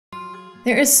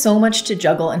There is so much to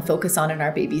juggle and focus on in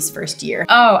our baby's first year.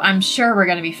 Oh, I'm sure we're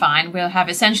going to be fine. We'll have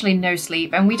essentially no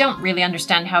sleep, and we don't really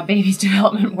understand how baby's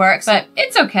development works, but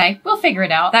it's okay. We'll figure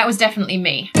it out. That was definitely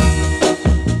me.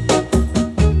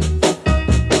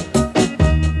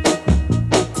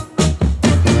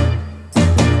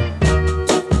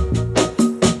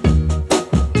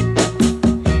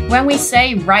 When we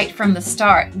say right from the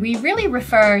start, we really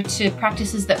refer to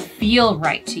practices that feel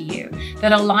right to you,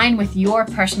 that align with your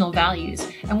personal values,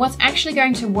 and what's actually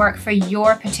going to work for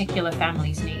your particular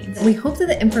family's needs. We hope that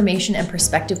the information and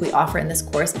perspective we offer in this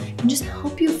course can just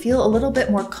help you feel a little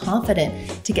bit more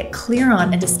confident to get clear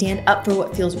on and to stand up for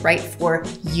what feels right for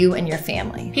you and your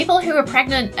family. People who are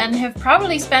pregnant and have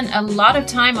probably spent a lot of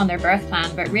time on their birth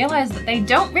plan, but realize that they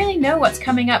don't really know what's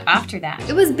coming up after that.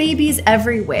 It was babies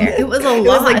everywhere. It was a lot. It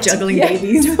was like juggling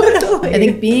babies. Totally. I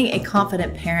think being a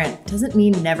confident parent doesn't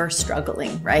mean never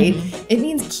struggling, right? It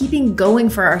means keeping going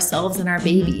for ourselves and our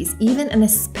babies, even and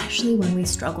especially when we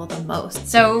struggle the most.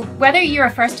 So whether you're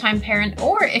a first-time parent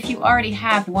or if you already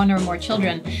have one or more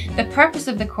children, the purpose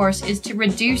of the course is to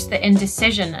reduce the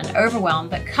indecision and overwhelm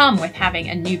that come with having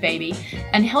a new baby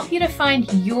and help you to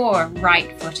find your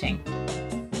right footing.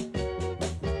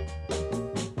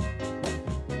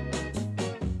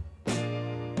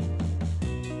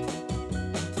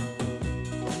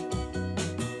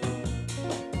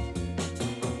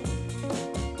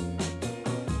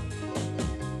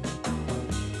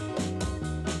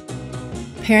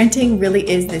 Parenting really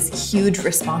is this huge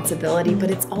responsibility,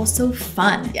 but it's also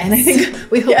fun. And I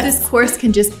think we hope this course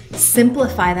can just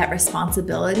simplify that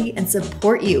responsibility and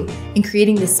support you in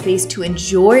creating the space to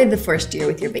enjoy the first year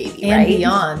with your baby and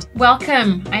beyond.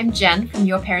 Welcome. I'm Jen from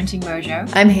Your Parenting Mojo.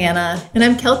 I'm Hannah. And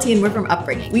I'm Kelty, and we're from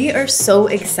Upbringing. We are so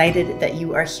excited that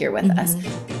you are here with us.